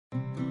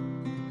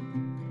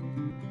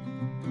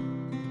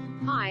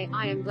Hi,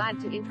 I am glad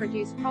to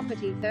introduce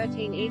property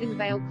 13 Eden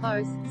Vale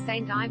Close,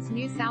 St Ives,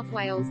 New South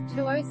Wales,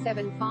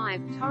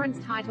 2075,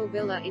 Torrens title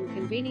villa in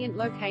convenient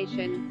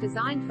location,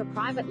 designed for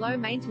private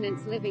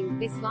low-maintenance living.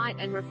 This light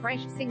and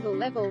refreshed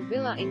single-level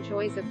villa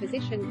enjoys a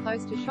position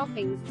close to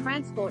shopping,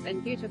 transport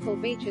and beautiful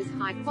beaches.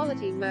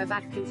 High-quality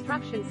Mirvac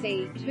construction.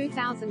 C.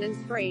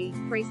 2003,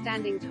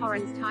 freestanding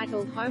Torrens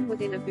title home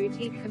within a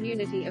boutique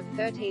community of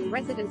 13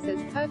 residences,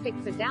 perfect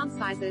for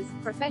downsizers,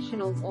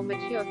 professionals or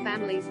mature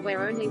families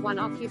where only one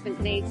occupant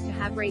needs to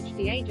have reached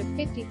the age of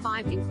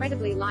 55.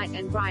 Incredibly light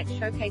and bright,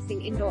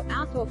 showcasing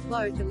indoor-outdoor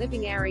flow to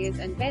living areas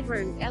and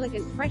bedrooms.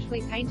 Elegant,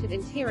 freshly painted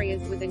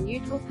interiors with a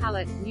neutral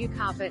palette, new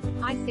carpet,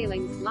 high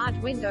ceilings, large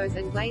windows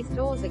and glazed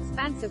doors.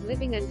 Expansive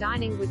living and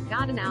dining with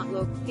garden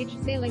outlook. Pitch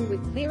ceiling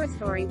with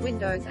clerestory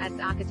windows adds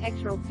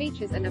architectural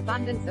features. An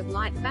abundance of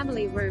light.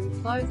 Family room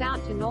flows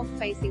out to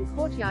north-facing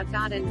courtyard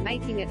garden,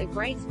 making it a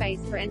great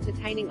space for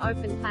entertaining.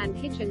 Open-plan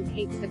kitchen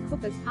keeps the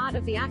cook as part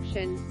of the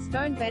action.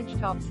 Stone bench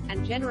tops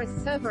and generous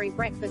servery.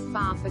 Breakfast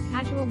bar for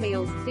casual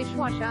meals.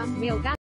 Dishwasher, meal